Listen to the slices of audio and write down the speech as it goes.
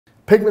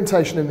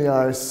Pigmentation in the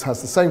iris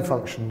has the same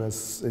function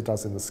as it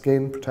does in the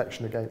skin,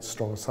 protection against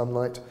strong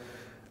sunlight.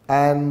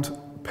 And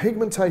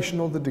pigmentation,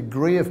 or the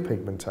degree of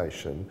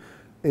pigmentation,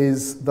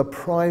 is the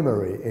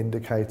primary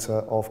indicator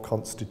of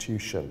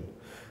constitution.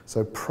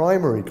 So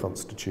primary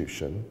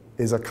constitution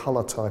is a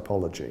colour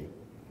typology.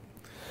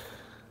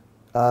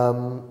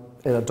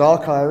 In a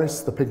dark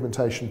iris, the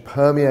pigmentation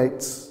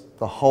permeates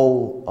the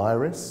whole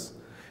iris.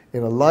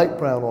 In a light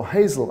brown or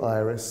hazel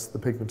iris, the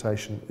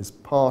pigmentation is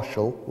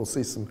partial. We'll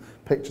see some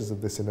pictures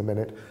of this in a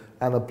minute.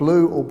 And a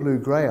blue or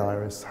blue-grey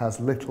iris has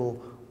little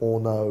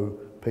or no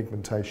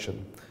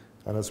pigmentation.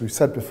 And as we've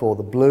said before,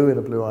 the blue in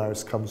a blue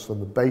iris comes from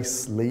the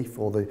base leaf,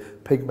 or the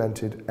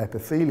pigmented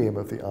epithelium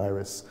of the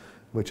iris,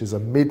 which is a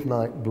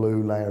midnight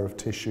blue layer of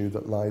tissue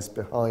that lies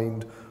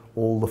behind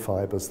all the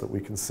fibres that we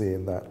can see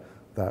in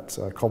that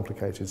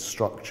complicated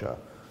structure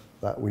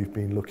that we've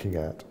been looking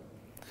at.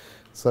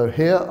 So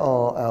here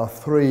are our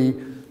three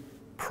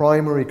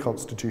primary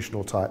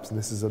constitutional types, and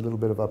this is a little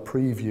bit of a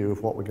preview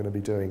of what we're going to be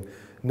doing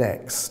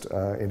next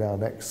in our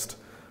next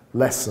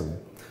lesson.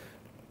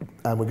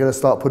 And we're going to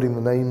start putting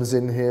the names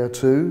in here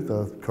too,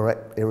 the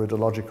correct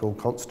iridological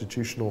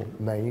constitutional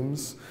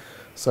names.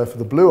 So for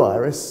the blue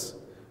iris,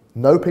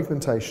 no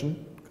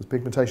pigmentation, because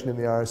pigmentation in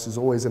the iris is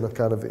always in a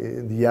kind of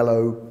in the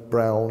yellow,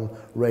 brown,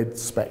 red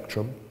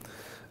spectrum.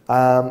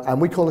 And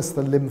we call this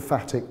the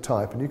lymphatic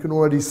type, and you can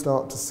already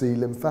start to see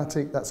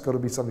lymphatic. That's got to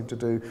be something to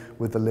do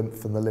with the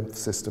lymph and the lymph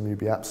system. You'd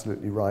be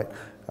absolutely right.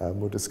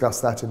 We'll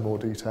discuss that in more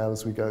detail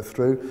as we go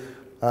through.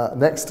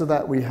 Next to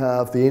that we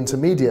have the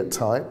intermediate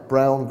type,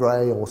 brown,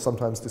 grey, or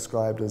sometimes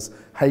described as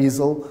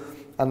hazel.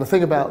 And the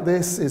thing about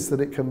this is that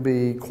it can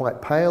be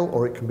quite pale,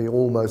 or it can be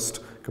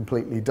almost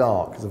completely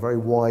dark. There's a very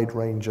wide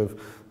range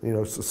of,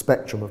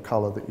 spectrum of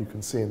colour that you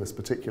can see in this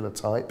particular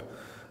type.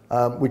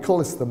 We call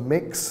this the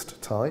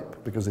mixed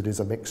type because it is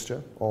a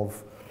mixture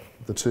of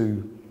the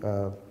two,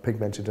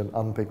 pigmented and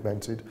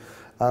unpigmented.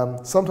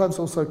 Sometimes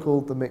also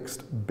called the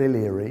mixed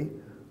biliary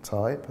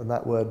type, and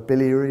that word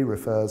biliary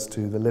refers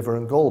to the liver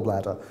and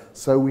gallbladder.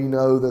 So we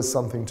know there's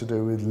something to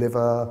do with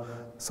liver,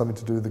 something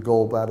to do with the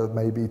gallbladder,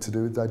 maybe to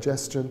do with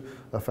digestion,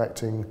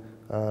 affecting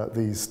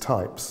these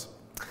types.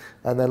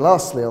 And then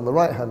lastly, on the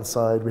right-hand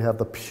side, we have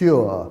the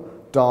pure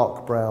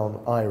dark brown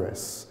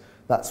iris.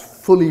 That's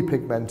fully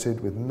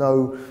pigmented with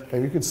no,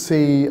 and you can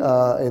see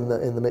in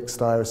the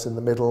mixed iris in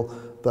the middle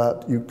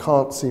that you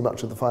can't see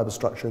much of the fibre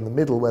structure in the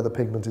middle where the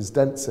pigment is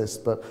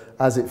densest, but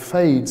as it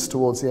fades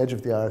towards the edge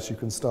of the iris, you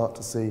can start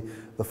to see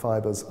the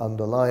fibres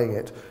underlying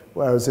it.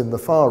 Whereas in the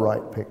far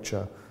right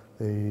picture,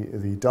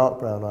 the dark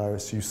brown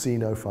iris, you see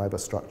no fibre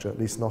structure, at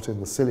least not in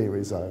the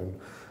ciliary zone.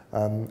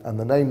 And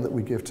the name that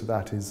we give to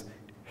that is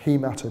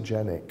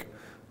hematogenic.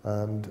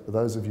 And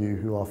those of you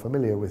who are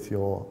familiar with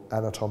your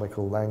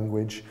anatomical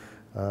language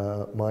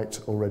might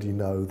already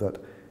know that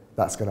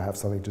that's going to have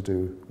something to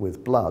do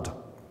with blood.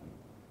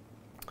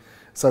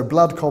 So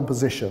blood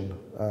composition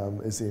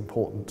is the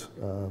important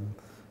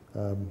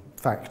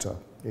factor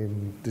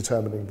in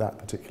determining that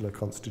particular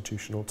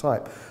constitutional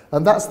type.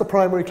 And that's the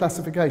primary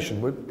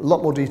classification. With a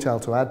lot more detail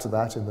to add to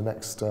that in the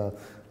next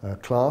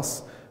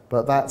class,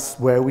 but that's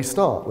where we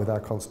start with our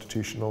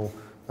constitutional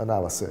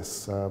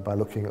analysis by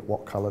looking at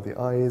what colour the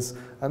eye is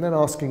and then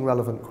asking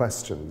relevant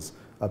questions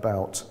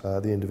about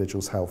the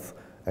individual's health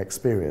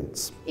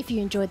experience. If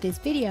you enjoyed this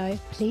video,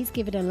 please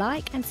give it a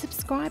like and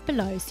subscribe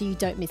below so you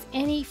don't miss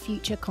any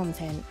future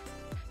content.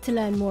 To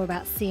learn more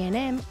about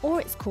CNM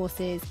or its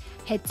courses,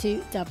 head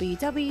to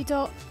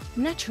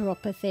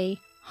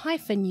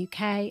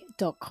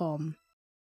www.naturopathy-uk.com.